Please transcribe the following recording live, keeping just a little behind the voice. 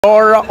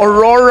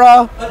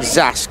Aurora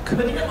Zask.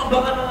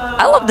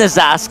 I love the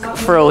Zask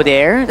throw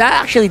there. That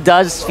actually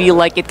does feel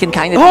like it can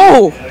kind of.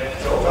 Oh!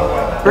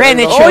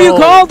 Renicho. Oh, you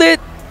called it!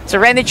 So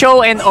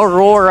Renicho and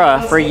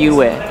Aurora for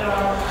Yue.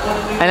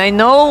 And I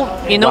know,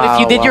 if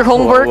you did your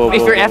homework,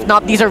 if you're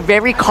FNOP, these are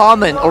very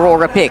common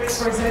Aurora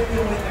picks.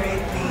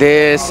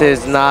 This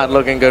is not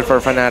looking good for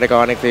Fnatic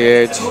Onyx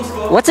PH.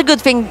 What's a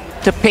good thing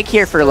to pick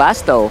here for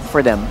last, though,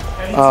 for them?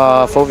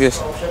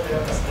 Phoveus.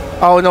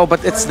 Oh no,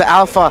 but it's the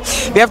alpha.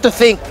 They have to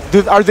think,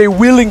 are they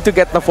willing to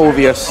get the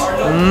Phoveus?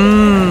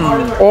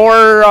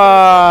 Or,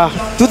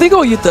 do they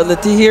go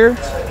utility here?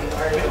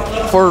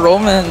 For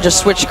Rome and just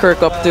switch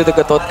Kirk up to the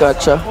Gatot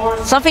Gacha?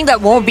 Something that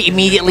won't be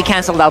immediately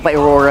cancelled out by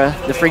Aurora.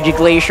 The Frigid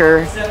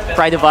Glacier,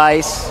 Pride of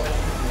Ice.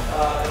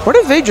 What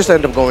if they just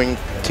end up going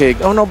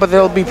Tig? Oh no, but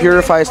there'll be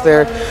Purifies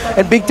there.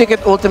 And big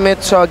ticket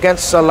ultimates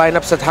against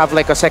lineups that have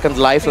like a second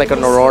life, like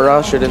an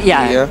Aurora, shouldn't be.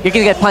 You're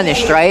gonna get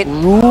punished, right?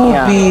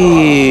 Ruby.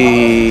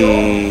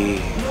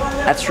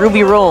 That's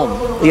Ruby Rome.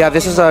 Yeah,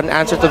 this is an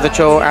answer to the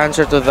Cho,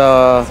 answer to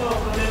the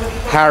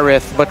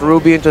Harith, but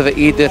Ruby into the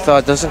Edith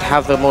doesn't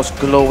have the most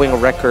glowing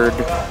record.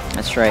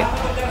 That's right.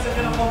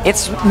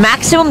 It's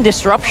maximum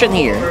disruption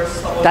here.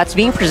 That's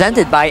being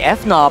presented by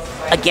FNOP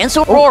against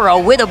Aurora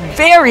with a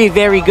very,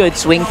 very good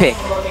swing pick.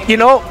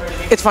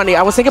 It's funny.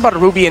 I was thinking about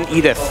Ruby and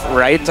Edith,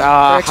 right?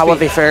 How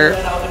they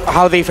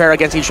fare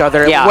against each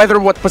other, whether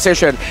what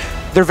position.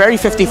 They're very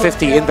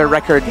 50-50 in their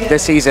record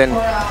this season.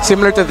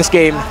 Similar to this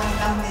game,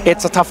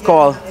 it's a tough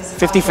call.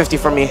 50-50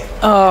 for me.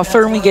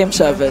 Fermi Game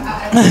 7.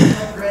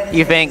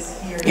 You think?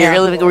 You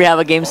really think we have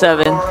a Game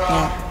 7?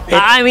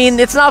 Yeah. I mean,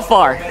 it's not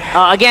far.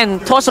 Again,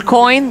 toss a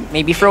coin,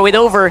 maybe throw it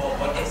over,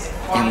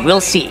 and we'll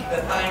see.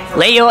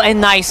 Leo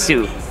and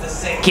Naisu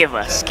give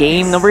us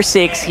game number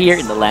 6 here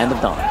in the Land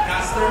of Dawn.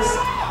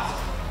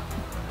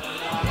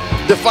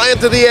 Defiant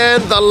to the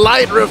end, the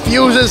light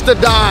refuses to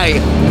die.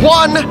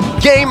 One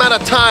game at a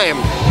time.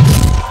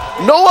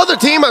 No other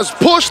team has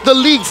pushed the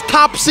league's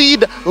top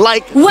seed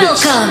like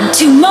Welcome this.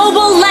 to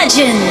Mobile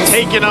Legends.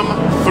 Taking them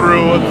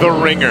through the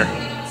ringer.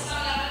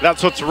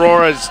 That's what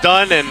RORA has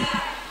done, and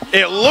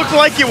it looked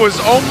like it was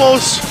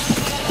almost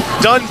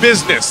done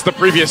business the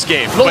previous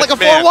game. Looked like a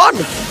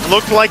 4-1.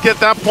 Looked like at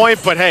that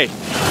point, but hey,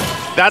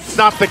 that's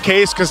not the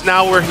case because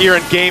now we're here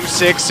in game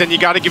 6, and you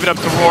got to give it up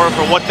to RORA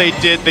for what they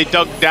did. They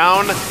dug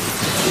down,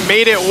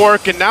 made it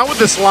work, and now with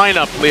this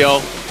lineup,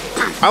 Leo,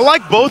 I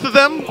like both of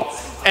them,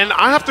 and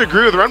I have to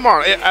agree with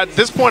Renmar. At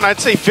this point,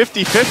 I'd say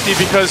 50-50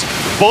 because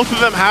both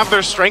of them have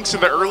their strengths in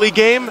the early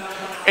game,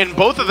 and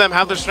both of them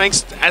have their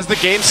strengths as the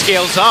game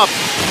scales up.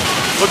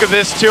 Look at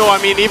this too.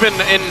 I mean, even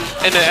in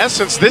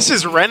essence, this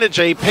is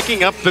Renegade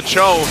picking up the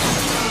Cho,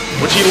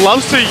 which he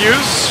loves to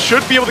use.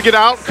 Should be able to get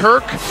out.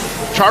 Kirk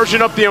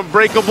charging up the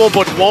Unbreakable,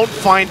 but won't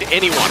find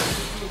anyone.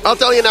 I'll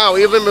tell you now,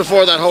 even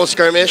before that whole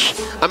skirmish,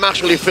 I'm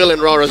actually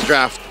feeling RORA's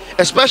draft.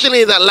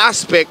 Especially in that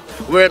last pick,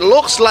 where it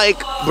looks like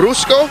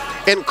Brusco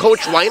and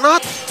Coach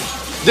Wynot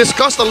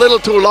discussed a little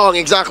too long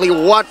exactly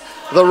what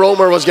the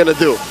roamer was going to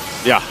do.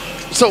 Yeah.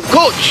 So,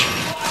 Coach,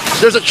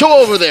 there's a Cho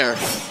over there.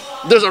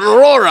 There's an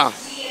Aurora.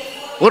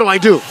 What do I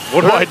do?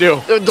 What do I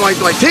do? Do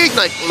I take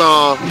like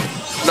no,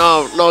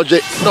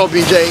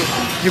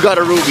 BJ, you got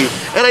a Ruby,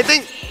 and I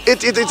think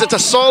it's a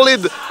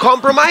solid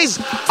compromise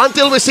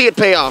until we see it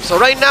pay off. So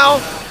right now,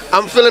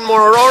 I'm feeling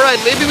more Aurora,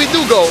 and maybe we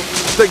do go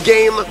to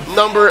game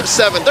number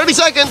 7. 30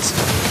 seconds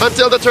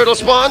until the turtle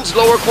spawns,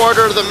 lower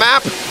quarter of the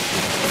map.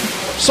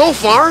 So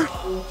far,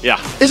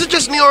 is it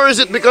just me or is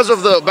it because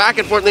of the back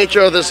and forth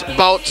nature of this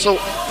bout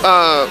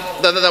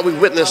that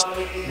we've witnessed?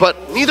 But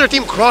neither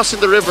team crossing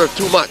the river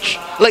too much.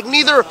 Like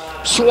neither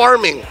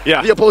swarming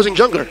the opposing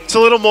jungler. It's a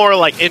little more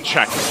like in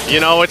check,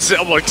 it's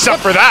well,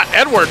 except for that.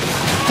 Edward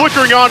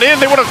flickering on in.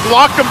 They want to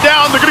lock him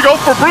down. They're going to go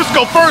for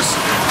Brusco first.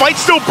 Fight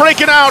still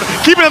breaking out.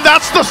 Keeping him.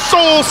 That's the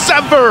Soul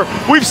Sever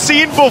we've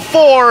seen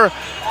before.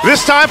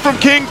 This time from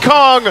King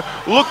Kong.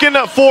 Looking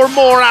for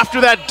more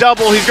after that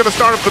double. He's going to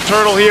start up the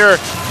turtle here.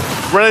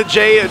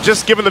 Renegade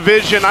just given the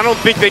vision. I don't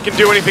think they can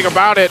do anything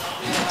about it.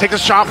 Take a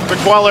shot from the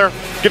Queller.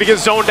 Gonna get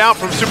zoned out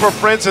from Super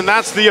Prince, and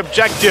that's the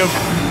objective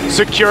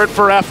secured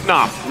for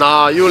FNOP.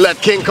 Nah, you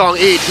let King Kong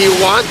eat. He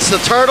wants the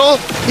turtle,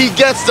 he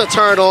gets the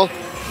turtle,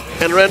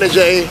 and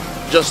Renegade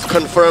just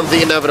confirmed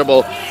the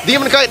inevitable.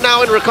 Demon Kite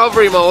now in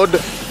recovery mode,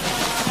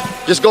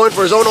 just going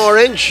for his own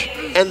orange,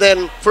 and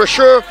then for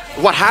sure,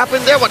 what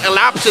happened there, what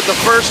elapsed in the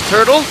first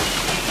turtle,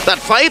 that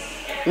fight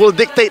will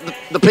dictate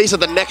the pace of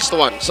the next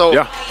one. So,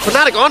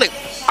 Fnatic on it,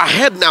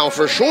 ahead now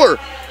for sure.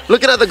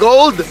 Looking at the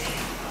gold,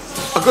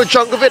 a good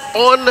chunk of it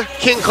on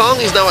King Kong.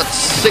 He's now at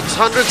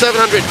 600,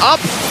 700 up.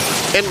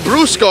 And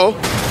Brusco,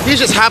 he's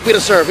just happy to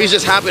serve. He's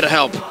just happy to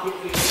help.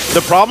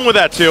 The problem with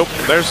that too,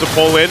 there's the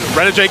pull in.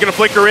 Renegade gonna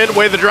flicker in,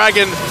 Way the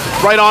Dragon,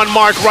 right on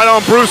Mark, right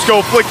on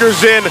Brusco,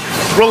 flickers in,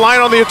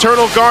 relying on the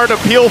Eternal Guard to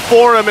peel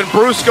for him, and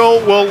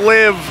Brusco will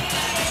live.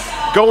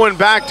 Going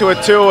back to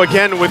it too,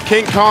 again with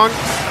King Kong.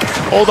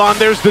 Hold on,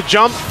 there's the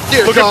jump.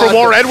 Looking for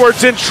more,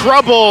 Edwards in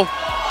trouble.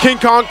 King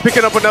Kong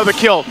picking up another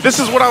kill. This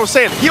is what I was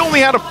saying. He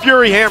only had a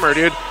Fury Hammer,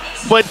 dude.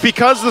 but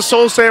because the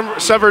Soul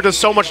Sever does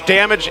so much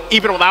damage,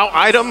 even without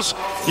items,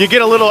 you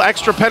get a little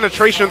extra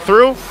penetration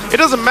through. It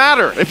doesn't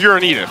matter if you're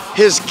an Edith.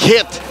 His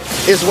kit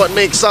is what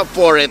makes up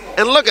for it.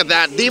 And look at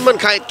that, Demon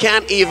Kite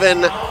can't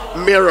even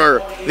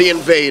mirror the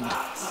invade.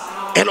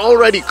 And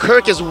already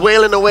Kirk is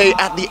wailing away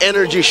at the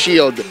energy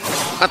shield.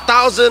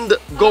 1,000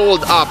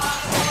 gold up.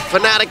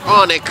 Fnatic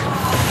Onyx,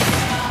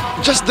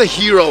 just the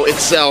hero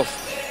itself.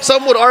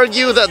 Some would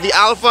argue that the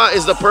Alpha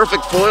is the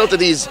perfect foil to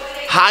these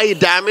high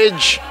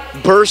damage,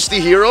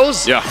 bursty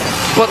heroes. Yeah.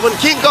 But when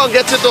King Kong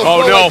gets into a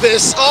flow like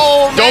this,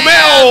 oh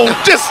man!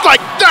 Domel, just like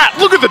that.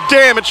 Look at the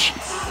damage.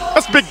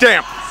 That's big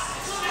damn.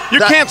 You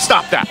can't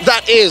stop that.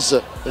 That is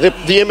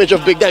the image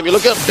of Big Damn. You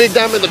look at Big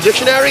Damn in the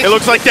dictionary. It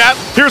looks like that.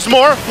 Here's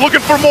more. Looking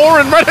for more,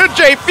 and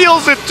ReneJ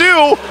feels it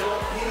too.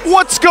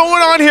 What's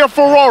going on here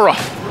for RORA?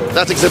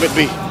 That's Exhibit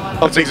B.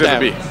 That's Exhibit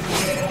B.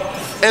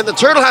 And the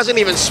turtle hasn't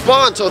even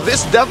spawned, so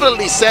this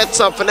definitely sets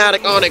up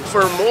Fnatic Onyx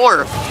for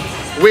more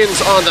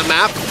wins on the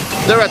map.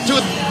 They're at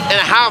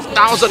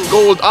 2,500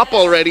 gold up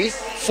already.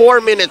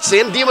 4 minutes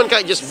in, Demon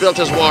Kite just built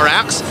his War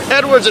Axe.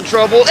 Edward's in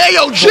trouble.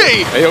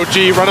 AOG!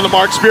 AOG running the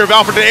mark. Spear of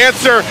Alfred to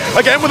answer.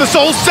 Again with a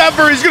Soul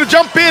Sever. He's going to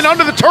jump in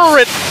under the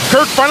turret.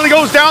 Kirk finally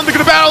goes down. They're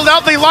going to battle it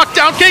out. They lock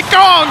down King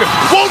Kong.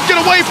 Won't get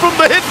away from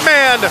the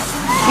Hitman.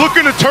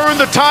 Looking to turn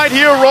the tide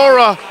here,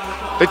 RORA.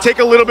 They take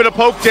a little bit of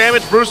poke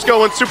damage.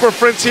 Brusco and Super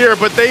Prince here,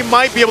 but they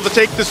might be able to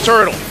take this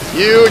turtle.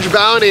 Huge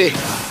bounty.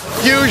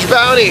 Huge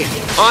bounty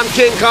on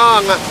King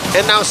Kong.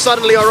 And now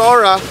suddenly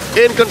Aurora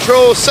in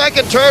control.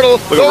 Second turtle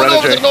going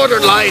over the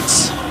Northern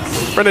Lights.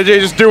 ReneJ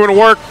just doing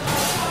work.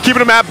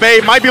 Keeping him at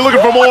bay. Might be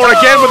looking for more.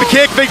 Again with the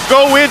kick. They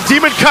go in.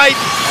 Demon Kite.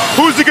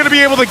 Who's he going to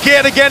be able to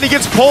get? Again, he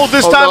gets pulled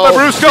this time by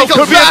Brusco.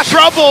 Could be in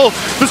trouble.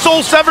 The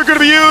Soul Sever going to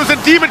be used,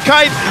 and Demon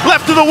Kite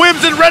left to the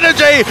whims, and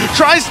ReneJ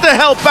tries to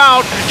help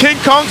out. King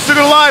Kong still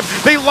alive.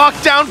 They lock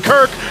down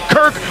Kirk.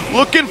 Kirk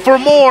looking for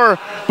more,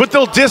 but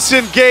they'll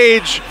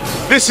disengage.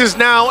 This is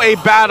now a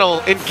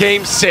battle in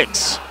Game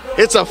 6.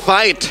 It's a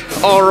fight.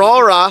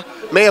 Aurora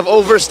may have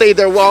overstayed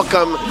their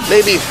welcome.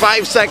 Maybe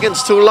 5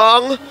 seconds too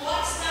long.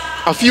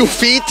 A few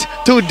feet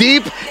too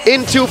deep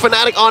into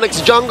Fnatic Onyx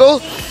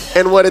jungle.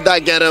 And what did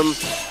that get him?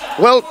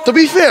 Well, to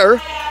be fair,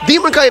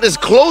 Demon Kite is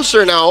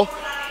closer now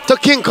to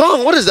King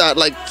Kong. What is that,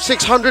 like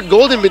 600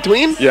 gold in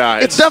between? Yeah.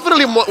 It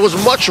definitely was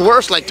much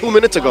worse like 2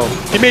 minutes ago.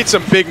 He made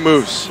some big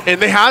moves,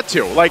 and they had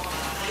to. Like,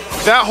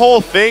 that whole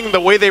thing, the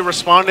way they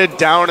responded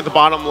down at the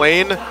bottom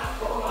lane,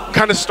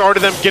 kind of started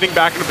them getting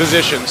back into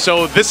position.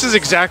 So this is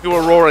exactly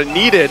what RORA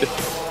needed,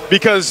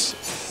 because,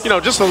 you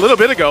know, just a little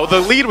bit ago, the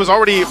lead was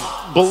already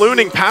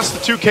ballooning past the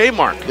 2K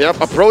mark.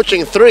 Yep,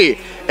 approaching 3.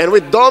 And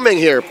with Doming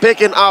here,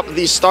 picking up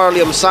the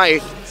Starlium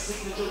Scythe,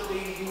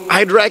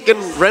 I'd reckon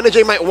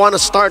ReneJ might want to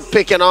start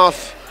picking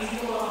off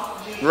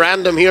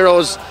random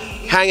heroes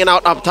hanging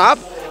out up top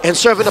and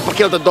serving up a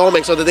kill to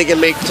Doming so that they can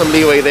make some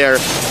leeway there.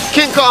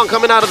 King Kong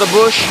coming out of the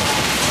bush.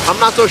 I'm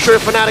not so sure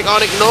if Fnatic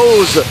Onyx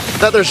knows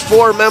that there's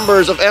 4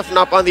 members of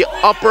FNOP on the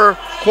upper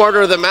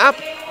quarter of the map.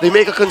 They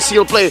make a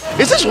concealed play.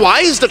 Is this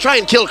wise to try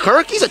and kill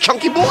Kirk? He's a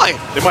chunky boy.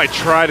 They might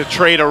try to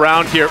trade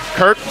around here.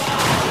 Kirk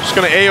just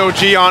going to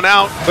AOG on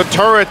out. The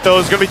turret, though,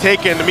 is going to be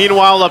taken.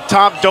 Meanwhile, up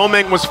top,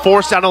 Doming was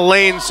forced out of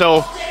lane,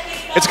 so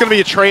it's going to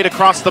be a trade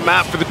across the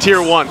map for the tier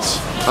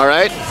 1s. All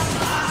right.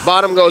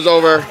 Bottom goes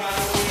over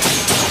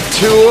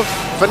to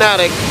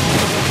Fnatic.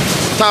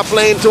 Top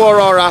lane to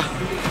Aurora.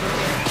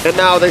 And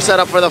now they set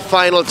up for the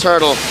final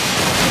turtle.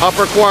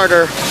 Upper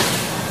quarter.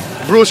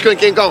 Brusco and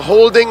King Kong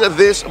holding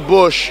this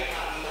bush.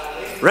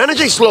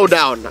 ReneJ slowed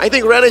down. I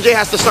think ReneJ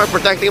has to start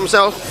protecting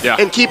himself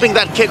and keeping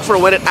that kick for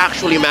when it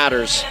actually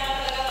matters.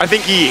 I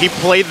think he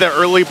played the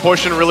early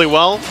pushing really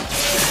well.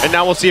 And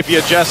now we'll see if he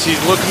adjusts.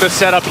 He's looking to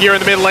set up here in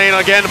the mid lane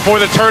again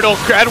for the turtle.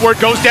 Edward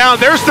goes down.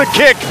 There's the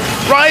kick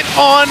right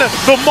on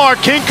the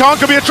mark. King Kong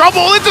could be in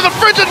trouble into the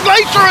frigid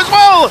glacier as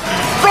well.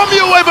 From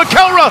UA, but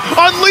Kelra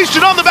unleashed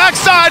it on the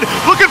backside.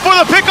 Looking for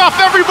the pickoff.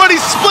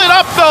 Everybody's split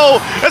up though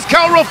as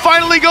Kelra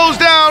finally goes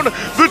down.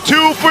 The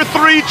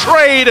 2-for-3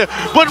 trade.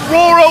 But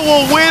RORA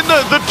will win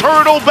the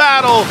turtle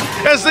battle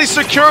as they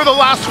secure the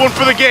last one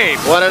for the game.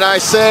 What did I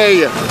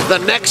say? The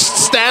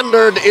next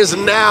standard is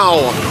now.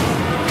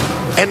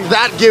 And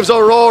that gives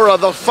Aurora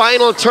the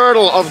final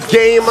turtle of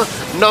game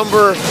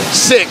number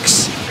 6.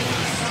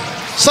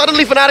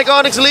 Suddenly Fnatic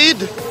Onyx lead,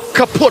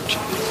 kaput,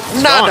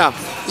 nada,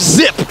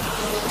 zip.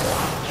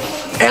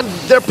 And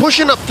they're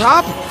pushing up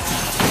top.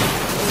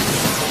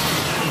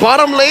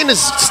 Bottom lane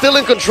is still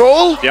in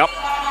control. Yep.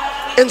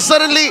 And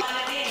suddenly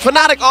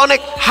Fnatic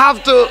Onyx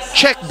have to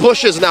check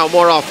bushes now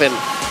more often.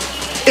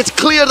 It's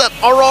clear that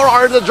Aurora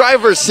are in the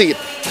driver's seat.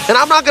 And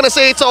I'm not gonna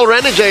say it's all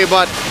ReneJ,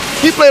 but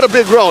he played a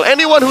big role.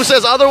 Anyone who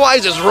says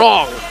otherwise is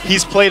wrong.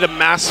 He's played a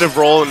massive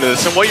role in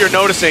this, and what you're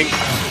noticing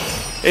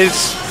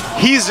is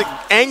he's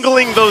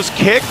angling those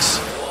kicks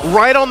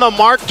right on the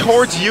mark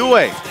towards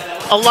UA.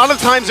 A lot of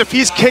times if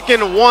he's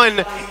kicking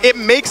one, it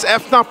makes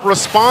FNOP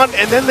respond,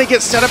 and then they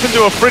get set up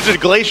into a frigid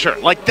glacier.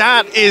 Like,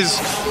 that is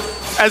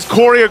as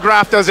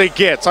choreographed as it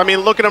gets. I mean,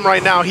 look at him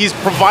right now. He's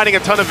providing a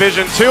ton of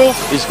vision too.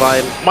 He's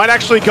fine. Might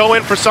actually go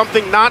in for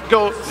something, not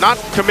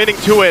committing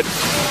to it.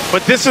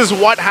 But this is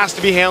what has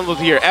to be handled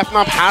here.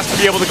 FNOP has to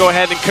be able to go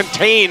ahead and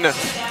contain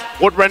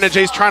what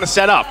Renegé's trying to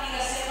set up.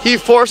 He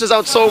forces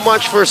out so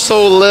much for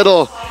so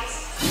little.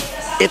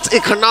 It's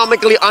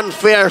economically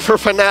unfair for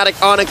Fnatic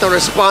Onic to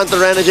respond to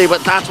Renegé,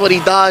 but that's what he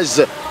does.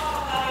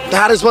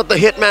 That is what the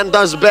Hitman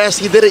does best.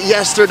 He did it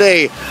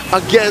yesterday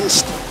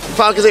against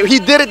Falcons. He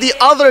did it the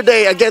other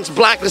day against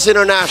Blacklist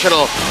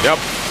International. Yep.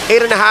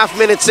 8.5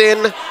 minutes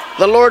in.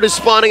 The Lord is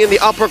spawning in the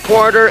upper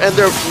quarter, and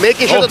they're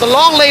making sure that the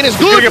long lane is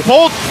good. He's gonna get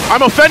pulled.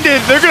 I'm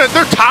offended.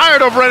 They're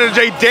tired of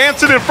Renegé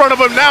dancing in front of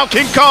him now.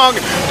 King Kong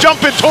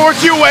jumping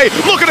towards Yue,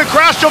 looking to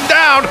crash him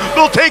down.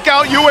 They'll take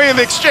out Yue in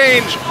the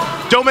exchange.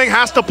 Doming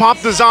has to pop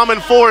the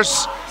Zaman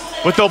Force,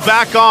 but they'll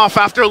back off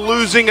after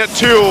losing at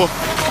 2.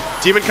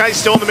 Demon Kite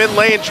still in the mid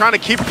lane, trying to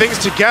keep things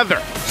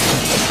together.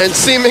 And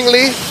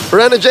seemingly,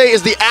 Renegé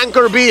is the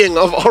anchor being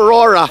of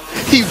Aurora.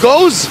 He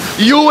goes,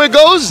 Yue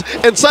goes,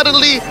 and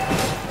suddenly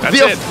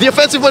the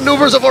offensive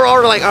maneuvers of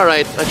Aurora are like, all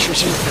right,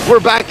 we're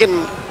back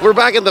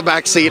in the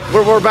back seat.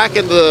 We're back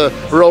in the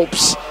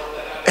ropes.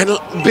 And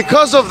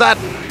because of that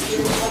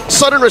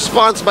sudden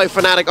response by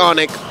Fnatic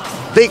Onic,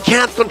 they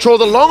can't control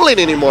the long lane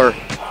anymore.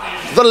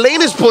 The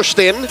lane is pushed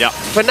in. Yep.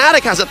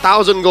 Fnatic has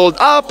 1,000 gold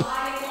up.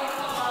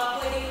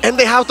 And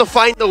they have to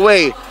find a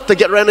way to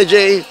get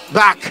Renegé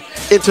back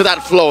into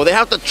that flow. They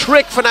have to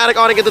trick Fnatic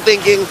Onic into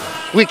thinking,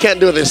 we can't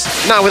do this,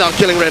 not without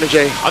killing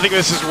Renegé. I think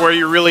this is where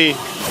you really,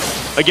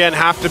 again,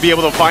 have to be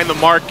able to find the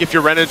mark if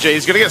you're Renegé.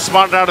 He's going to get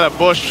spotted out of that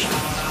bush,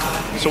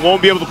 so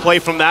won't be able to play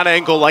from that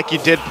angle like he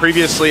did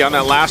previously on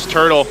that last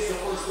turtle.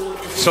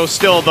 So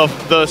still,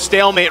 the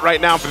stalemate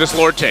right now for this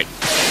Lord take.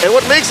 And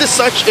what makes this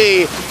such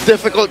a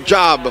difficult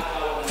job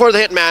for the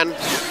Hitman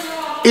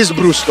is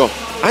Brusco.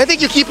 I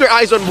think you keep your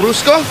eyes on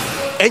Brusco,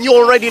 and you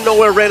already know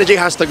where Renegé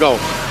has to go.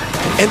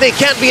 And they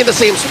can't be in the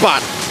same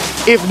spot.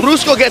 If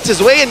Brusco gets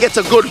his way and gets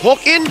a good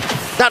hook in,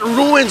 that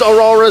ruins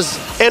Aurora's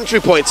entry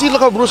point. See, look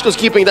how Brusco's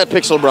keeping that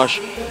pixel brush.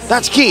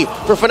 That's key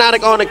for Fnatic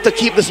Onic to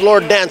keep this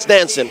Lord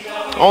dancing.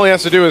 All he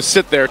has to do is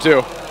sit there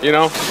too, you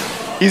know?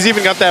 He's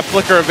even got that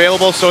flicker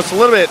available, so it's a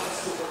little bit,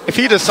 if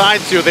he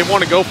decides to, they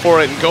want to go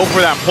for it and go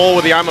for that pull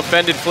with the I'm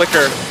offended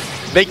flicker,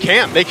 they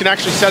can. They can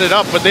actually set it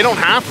up, but they don't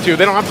have to.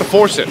 They don't have to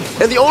force it.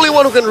 And the only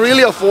one who can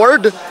really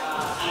afford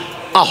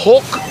a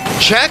hook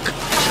check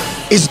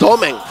is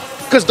Doming,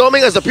 because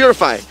Doming has the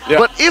Purify. Yeah.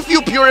 But if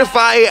you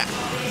purify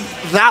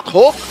that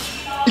hook,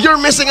 you're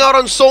missing out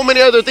on so many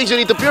other things you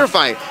need to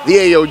purify. The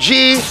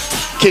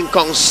AOG, King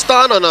Kong's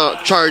stun on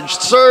a charged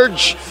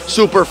surge,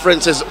 Super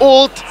Prince's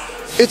ult.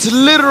 It's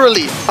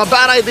literally a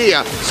bad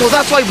idea. So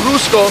that's why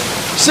Brusco,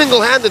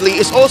 single-handedly,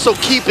 is also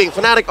keeping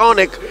Fnatic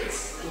Onic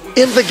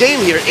in the game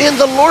here, in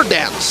the Lord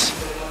Dance.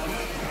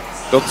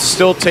 They'll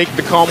still take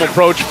the calm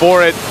approach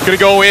for it. Gonna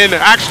go in.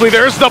 Actually,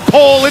 there's the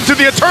pull into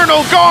the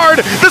Eternal Guard.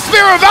 The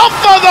Spear of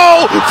Alpha,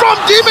 though, from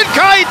Demon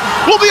Kite.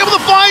 Will be able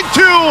to find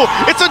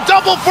 2. It's a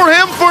double for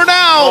him for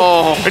now.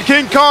 Oh. And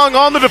King Kong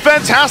on the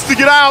defense has to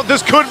get out.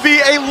 This could be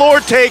a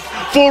Lord take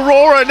for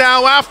RORA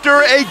now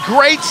after a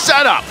great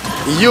setup.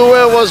 Yue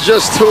was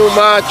just too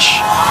much.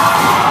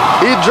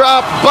 He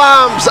dropped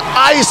bombs,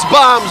 ice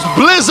bombs,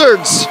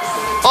 blizzards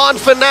on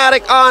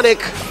Fnatic Onic,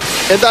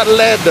 and that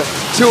led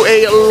to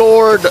a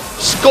Lord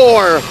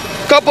score.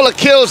 Couple of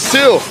kills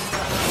too.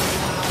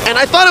 And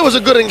I thought it was a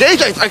good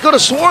engage. I could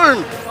have sworn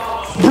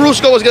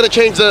Brusco was going to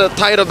change the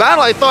tide of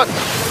battle. I thought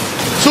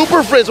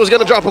Super Prince was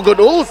going to drop a good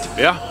ult.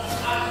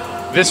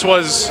 Yeah. This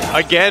was,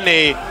 again,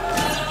 a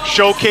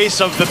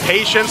showcase of the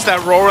patience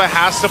that RORA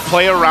has to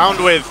play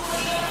around with.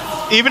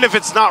 Even if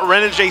it's not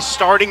Renegé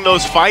starting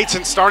those fights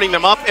and starting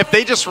them up, if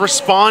they just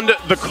respond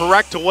the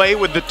correct way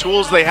with the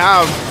tools they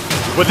have,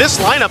 with this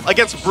lineup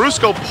against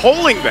Brusco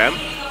pulling them,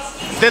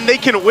 then they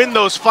can win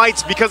those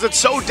fights because it's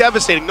so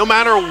devastating. No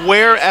matter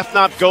where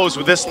FNOP goes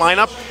with this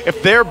lineup,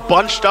 if they're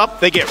bunched up,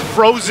 they get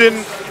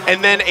frozen,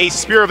 and then a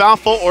Spear of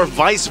Alpha or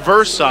vice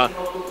versa,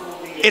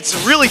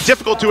 it's really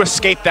difficult to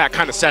escape that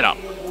kind of setup.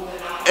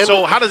 And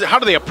so how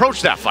do they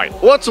approach that fight?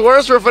 What's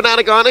worse for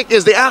Fnatic Onic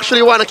is they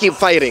actually want to keep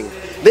fighting.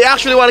 They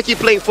actually want to keep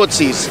playing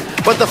footsies.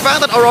 But the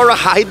fact that Aurora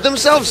hide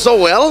themselves so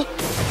well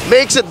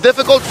makes it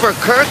difficult for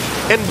Kirk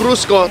and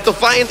Brusco to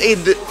find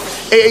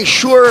a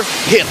sure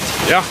hit.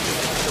 Yeah.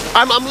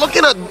 I'm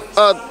looking at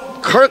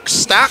Kirk's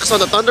stacks on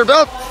the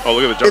Thunderbelt. Oh,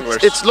 look at the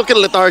junglers. It's looking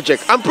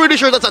lethargic. I'm pretty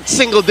sure that's at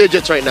single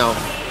digits right now.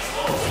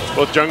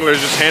 Both junglers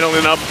just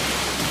handling up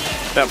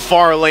that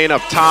far lane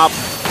up top.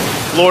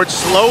 Lord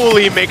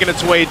slowly making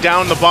its way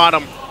down the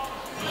bottom.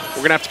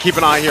 We're going to have to keep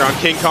an eye here on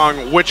King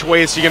Kong. Which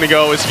way is he going to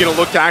go? Is he going to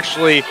look to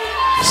actually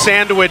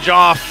sandwich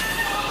off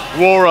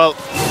RORA?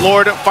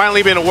 Lord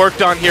finally being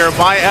worked on here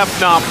by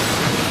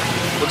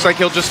FNOP. Looks like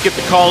he'll just get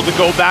the call to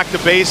go back to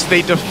base.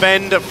 They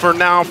defend for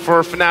now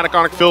for Fnatic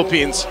Onic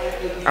Philippines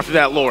after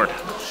that Lord.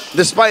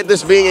 Despite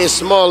this being a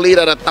small lead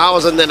at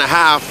 1,500,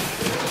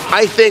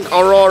 I think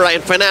Aurora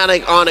and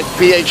Fnatic Onic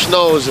PH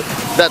knows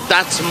that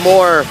that's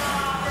more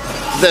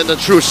than the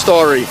true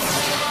story.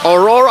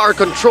 Aurora are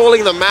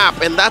controlling the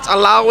map, and that's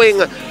allowing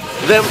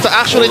them to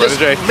actually just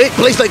make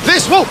plays like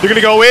this. Whoa! They're gonna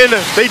go in.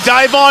 They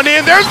dive on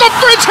in. There's the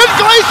Frigid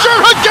Glacier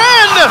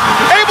again!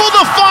 Able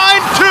to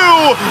find two.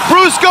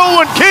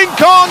 Brusco and King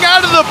Kong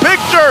out of the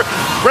picture.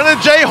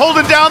 Renegade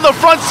holding down the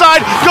front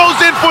side. Goes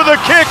in for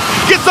the kick.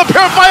 Gets the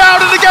Purify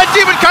out, and again,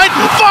 Demonkind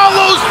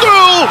follows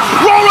through.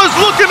 RORA's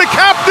looking to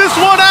cap this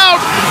one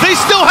out. They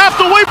still have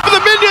to wait for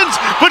the minions,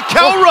 but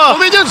Kelra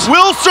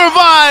will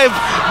survive.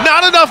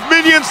 Not enough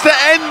minions to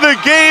end the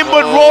game,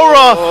 but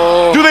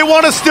RORA, do they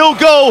want to still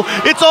go?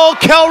 It's all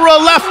Kelra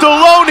left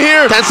alone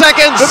here. 10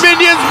 seconds. The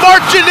minions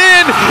marching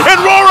in, and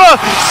RORA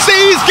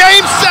sees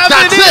Game 7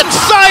 in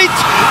sight,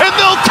 and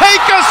they'll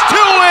take us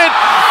to it.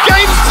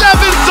 Game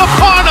 7's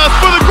upon us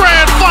for the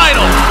grand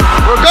final.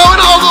 We're going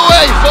all the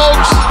way,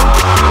 folks.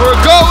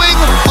 We're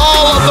going